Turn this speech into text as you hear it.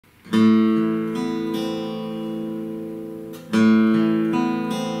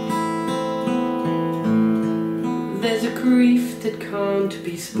a grief that can't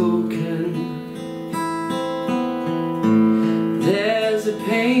be spoken. There's a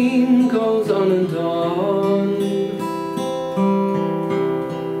pain goes on and on.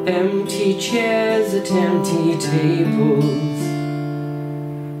 Empty chairs at empty tables.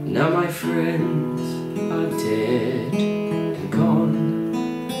 Now my friends are dead and gone.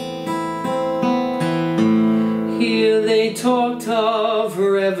 Here they talked of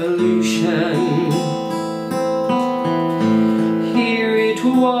revolution. Here it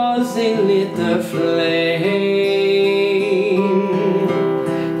was they lit the flame.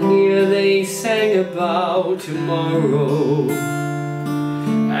 Here they sang about tomorrow,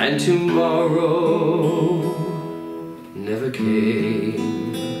 and tomorrow never came.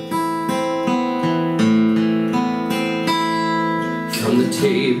 From the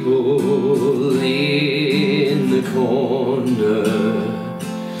table in the corner,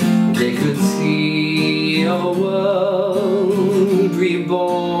 they could see a world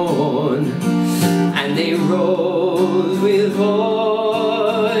reborn, and they rose with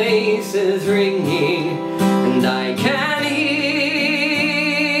voices ringing, and I can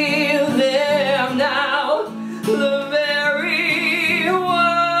hear them now, the very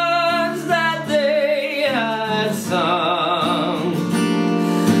words that they had sung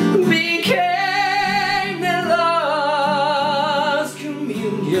became their last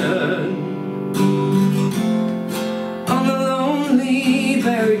communion on the lonely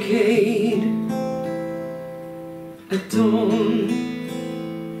barricade at dawn.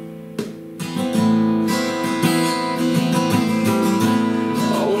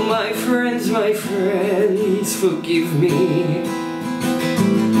 Oh, my friends, forgive me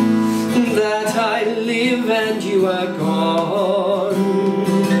that I live and you are gone.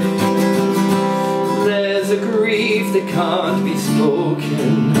 There's a grief that can't be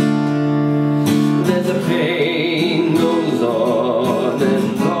spoken. There's a pain goes on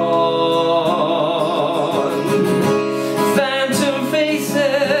and on. Phantom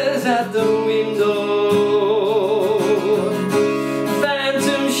faces at the window.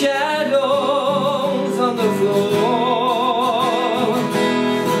 Phantom shadows on the floor.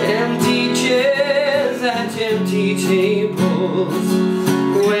 Empty chairs at empty tables,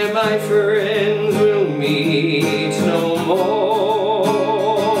 where my friends will meet no more.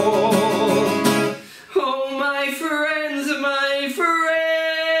 Oh, my friends,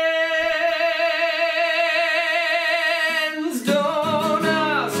 don't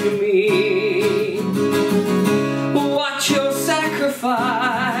ask me what your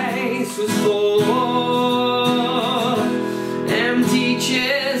sacrifice was for. Empty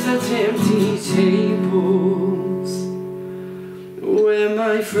chairs at empty tables, where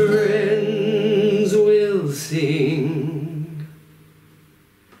my friends